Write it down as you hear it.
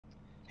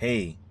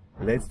Hey,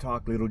 let's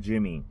talk Little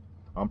Jimmy.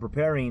 I'm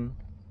preparing.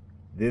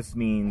 This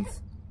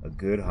means a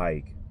good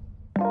hike.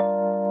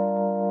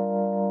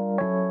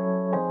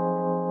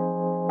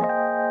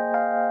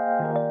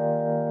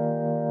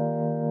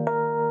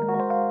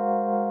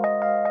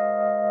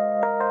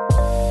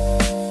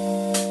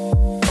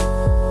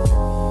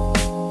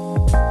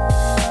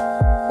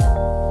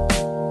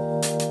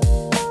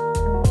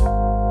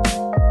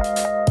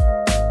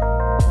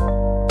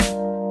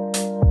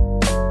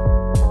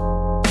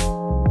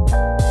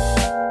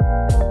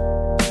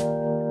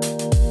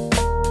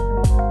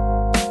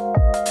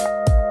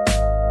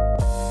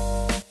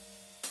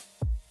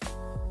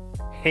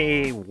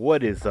 Hey,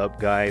 what is up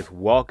guys?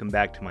 Welcome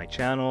back to my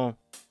channel.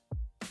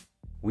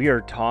 We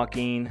are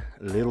talking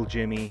Little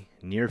Jimmy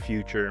near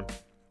future.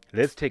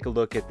 Let's take a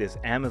look at this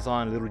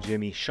Amazon Little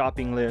Jimmy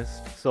shopping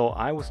list. So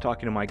I was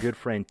talking to my good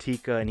friend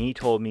Tika and he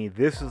told me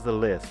this is the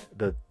list,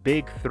 the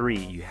big three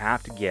you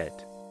have to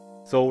get.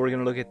 So we're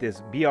gonna look at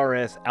this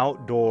BRS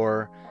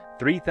Outdoor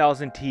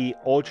 3000T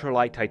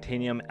Ultralight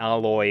Titanium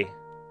Alloy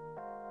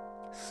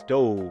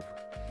Stove.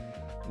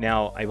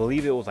 Now, I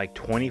believe it was like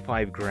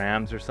 25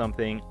 grams or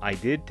something. I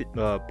did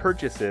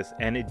purchase this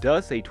and it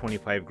does say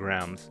 25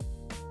 grams.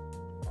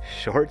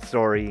 Short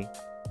story,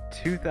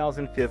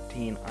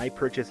 2015, I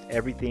purchased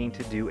everything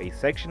to do a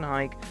section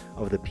hike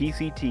of the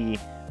PCT,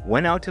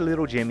 went out to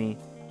Little Jimmy,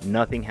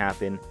 nothing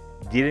happened,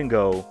 didn't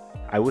go,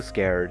 I was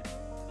scared.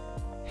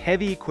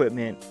 Heavy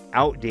equipment,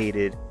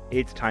 outdated,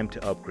 it's time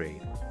to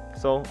upgrade.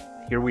 So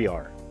here we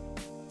are.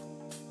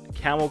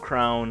 Camel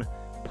crown,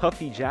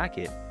 puffy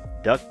jacket,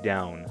 duck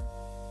down.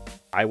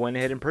 I went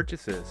ahead and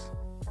purchased this.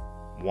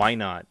 Why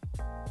not?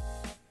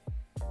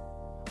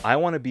 I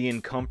want to be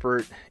in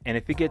comfort, and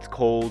if it gets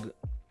cold,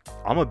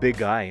 I'm a big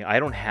guy. I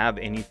don't have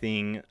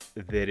anything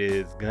that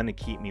is gonna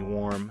keep me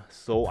warm,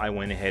 so I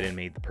went ahead and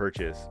made the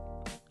purchase.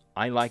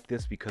 I like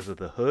this because of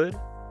the hood.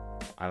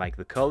 I like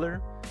the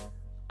color.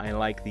 I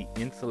like the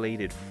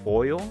insulated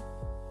foil.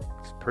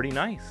 It's pretty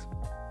nice.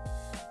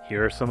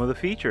 Here are some of the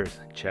features.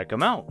 Check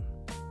them out.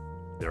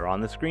 They're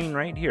on the screen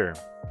right here.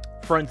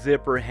 Front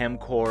zipper, hem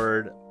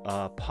cord,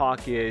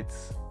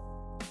 pockets.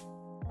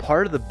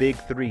 Part of the big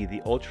three, the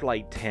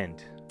ultralight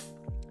tent.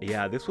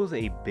 Yeah, this was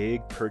a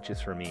big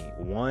purchase for me.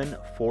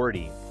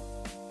 $140.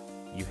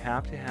 You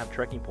have to have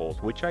trekking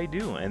poles, which I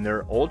do, and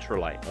they're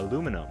ultralight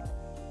aluminum.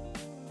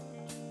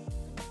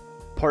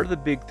 Part of the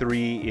big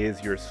three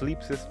is your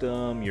sleep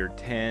system, your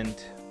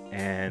tent,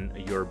 and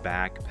your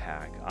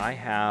backpack. I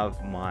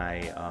have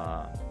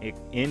my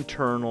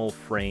internal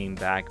frame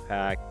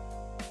backpack.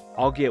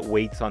 I'll get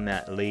weights on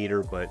that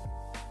later, but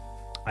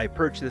I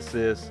purchased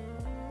this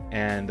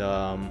and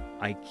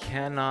I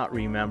cannot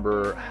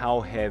remember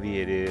how heavy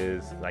it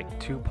is, like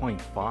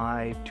 2.5,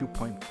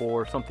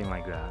 2.4, something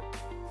like that.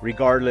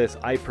 Regardless,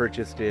 I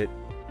purchased it.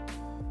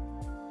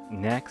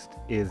 Next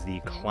is the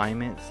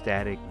Klymit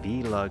Static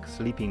V-Luxe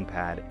sleeping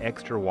pad,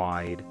 extra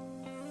wide.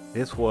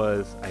 This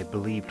was, I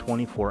believe,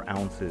 24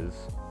 ounces.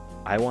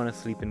 I want to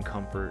sleep in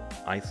comfort.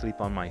 I sleep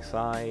on my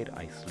side,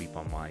 I sleep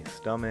on my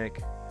stomach.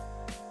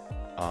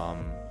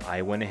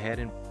 I went ahead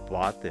and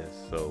bought this,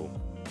 so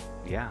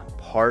yeah,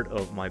 part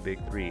of my big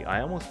three.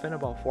 I almost spent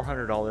about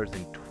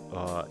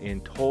 $400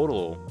 in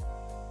total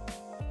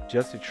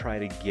just to try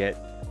to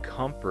get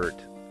comfort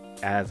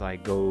as I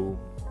go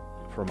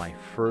for my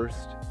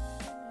first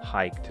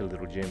hike to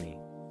Little Jimmy.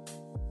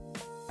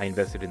 I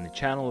invested in the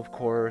channel, of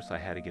course. I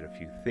had to get a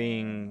few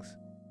things,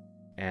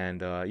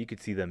 and you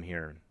could see them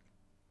here.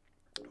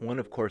 One,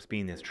 of course,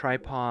 being this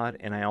tripod,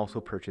 and I also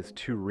purchased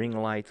 2 ring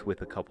lights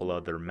with a couple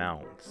other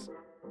mounts.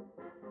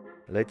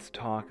 Let's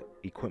talk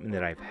equipment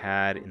that I've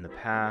had in the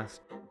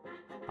past.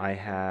 I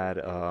had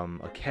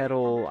a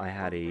kettle, I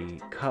had a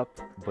cup,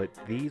 but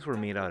these were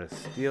made out of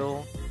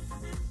steel.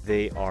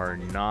 They are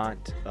not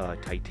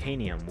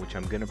titanium, which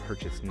I'm gonna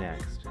purchase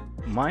next.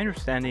 My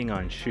understanding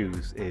on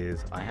shoes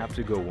is I have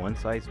to go one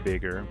size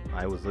bigger.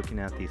 I was looking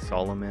at the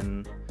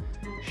Solomon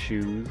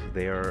shoes.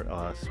 They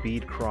are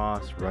speed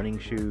cross running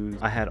shoes.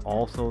 I had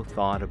also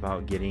thought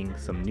about getting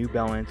some New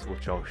Balance,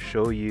 which I'll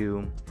show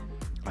you.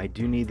 I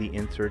do need the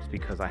inserts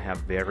because I have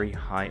very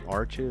high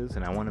arches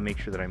and I want to make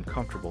sure that I'm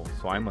comfortable.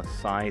 So I'm a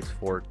size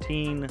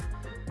 14.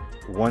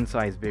 One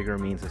size bigger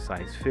means a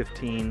size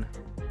 15.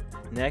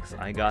 Next,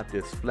 I got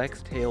this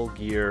Flex Tail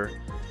Gear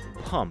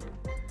pump.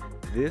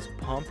 This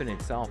pump in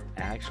itself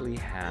actually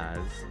has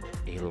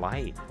a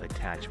light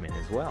attachment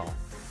as well.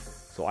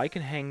 So I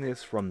can hang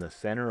this from the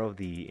center of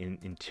the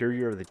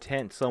interior of the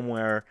tent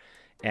somewhere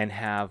and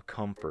have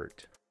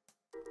comfort.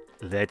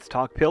 Let's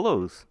talk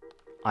pillows.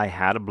 I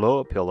had a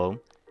blow-up pillow.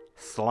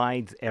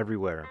 Slides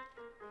everywhere.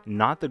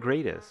 Not the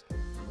greatest.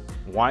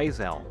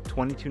 YSL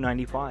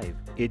 $22.95.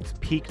 It's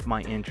piqued my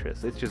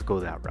interest. Let's just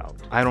go that route.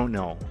 I don't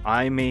know.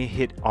 I may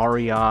hit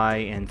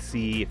REI and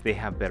see if they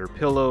have better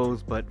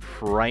pillows, but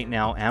for right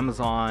now,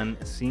 Amazon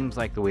seems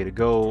like the way to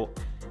go.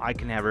 I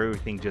can have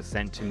everything just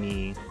sent to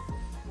me,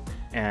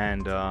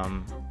 and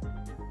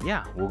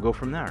yeah, we'll go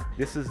from there.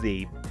 This is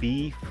the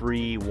Be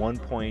Free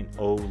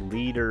 1.0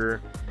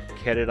 liter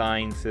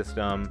Ketadine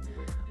system.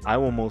 I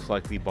will most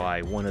likely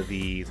buy one of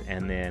these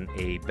and then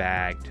a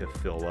bag to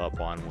fill up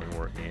on when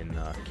we're in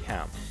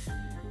camp.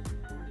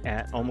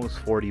 At almost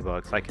 40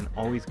 bucks, I can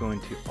always go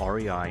into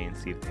REI and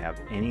see if they have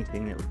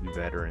anything that would be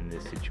better in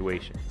this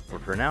situation.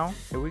 But for now,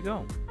 here we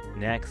go.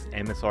 Next,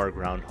 MSR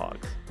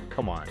groundhogs.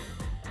 Come on.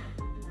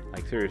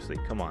 Like seriously,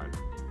 come on.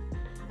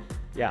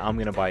 Yeah, I'm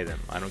gonna buy them.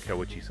 I don't care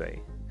what you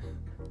say.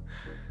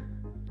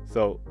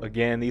 So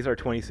again, these are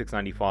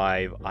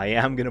 $26.95. I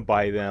am gonna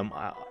buy them.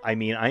 I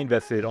mean, I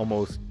invested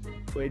almost,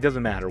 it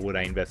doesn't matter what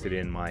I invested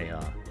in my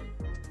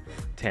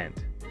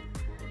tent.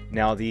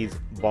 Now these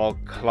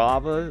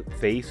balaclava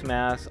face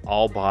masks,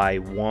 I'll buy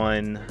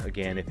one.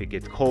 Again, if it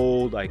gets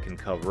cold, I can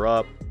cover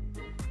up.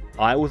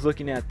 I was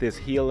looking at this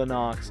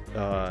Helinox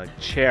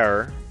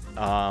chair.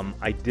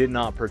 I did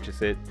not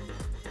purchase it.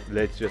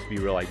 Let's just be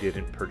real, I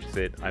didn't purchase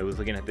it. I was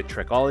looking at the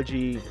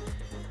Trekology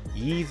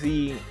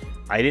Yeezy.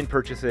 I didn't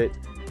purchase it.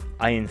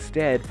 I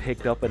instead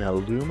picked up an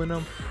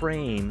aluminum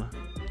frame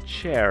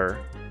chair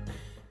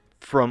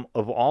from,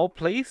 of all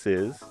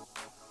places,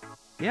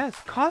 yes,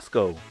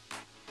 Costco.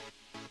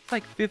 It's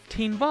like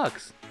 15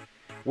 bucks.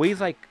 Weighs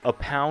like a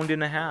pound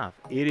and a half.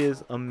 It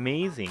is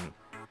amazing.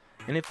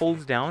 And it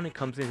folds down. It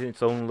comes in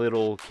its own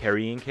little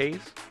carrying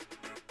case.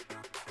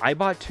 I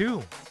bought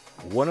two.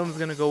 One of them's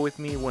gonna go with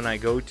me when I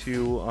go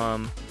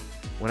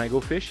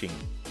fishing.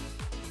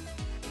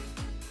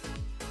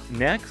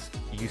 Next,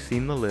 you've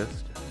seen the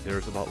list.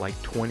 There's about like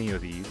 20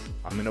 of these.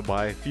 I'm gonna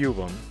buy a few of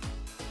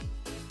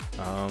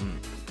them.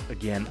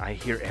 Again, I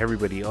hear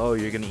everybody, oh,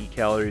 you're gonna eat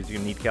calories, you're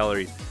gonna eat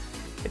calories.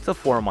 It's a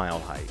 4-mile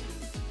hike.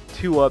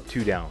 2 up,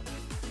 2 down.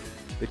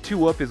 The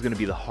 2 up is gonna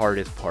be the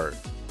hardest part.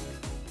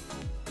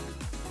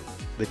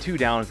 The 2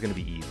 down is gonna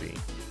be easy.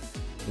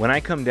 When I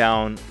come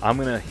down, I'm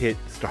gonna hit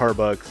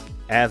Starbucks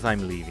as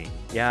I'm leaving.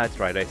 Yeah, that's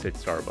right, I said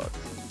Starbucks.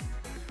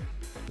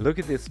 Look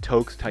at this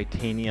Tokes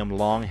titanium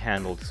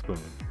long-handled spoon.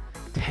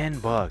 10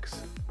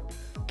 bucks.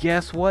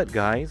 Guess what,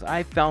 guys?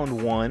 I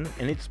found one,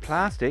 and it's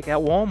plastic at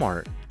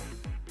Walmart.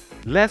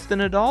 Less than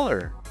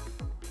 $1.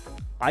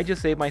 I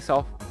just saved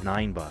myself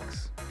 9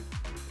 bucks.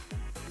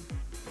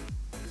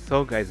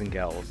 So, guys and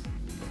gals,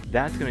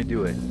 that's gonna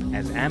do it.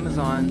 As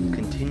Amazon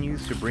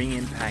continues to bring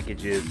in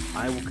packages,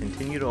 I will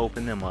continue to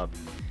open them up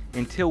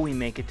until we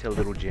make it to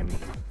Little Jimmy.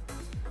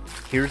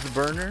 Here's the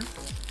burner.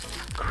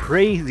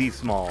 Crazy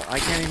small. I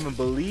can't even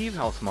believe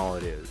how small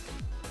it is.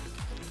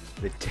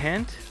 The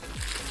tent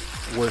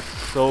was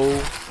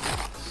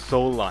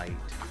so light.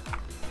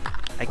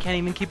 I can't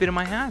even keep it in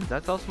my hands.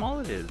 That's how small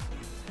it is.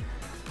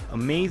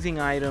 Amazing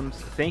items.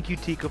 Thank you,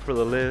 Tika, for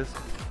the list.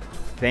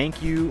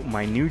 Thank you,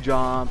 my new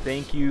job.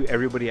 Thank you,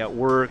 everybody at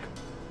work.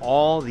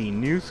 All the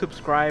new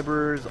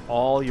subscribers.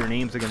 All your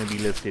names are going to be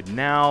listed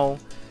now.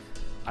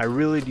 I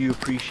really do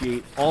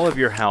appreciate all of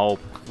your help.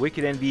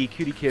 Wicked Envy,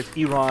 Cutie Kiss,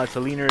 Erod,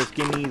 Salinas,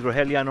 Skimmies,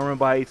 Rohelia, Norman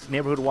Bites,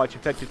 Neighborhood Watch,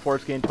 Affected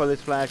Foreskin, Toilet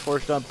Splash,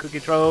 Horse Dump, Cookie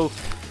Tro,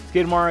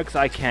 Skid Marks.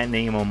 I can't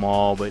name them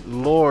all, but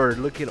Lord,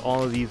 look at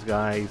all of these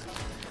guys.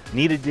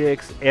 Nita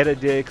Dicks, Etta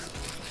Dicks,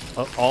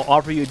 I'll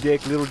offer you a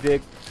dick, Little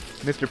Dick,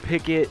 Mr.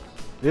 Pickett,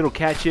 Little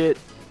Catchet,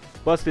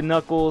 Busted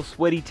Knuckles,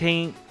 Sweaty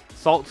Taint,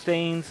 Salt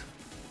Stains.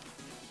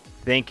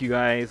 Thank you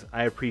guys.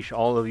 I appreciate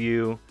all of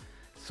you.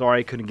 Sorry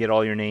I couldn't get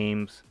all your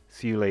names.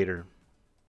 See you later.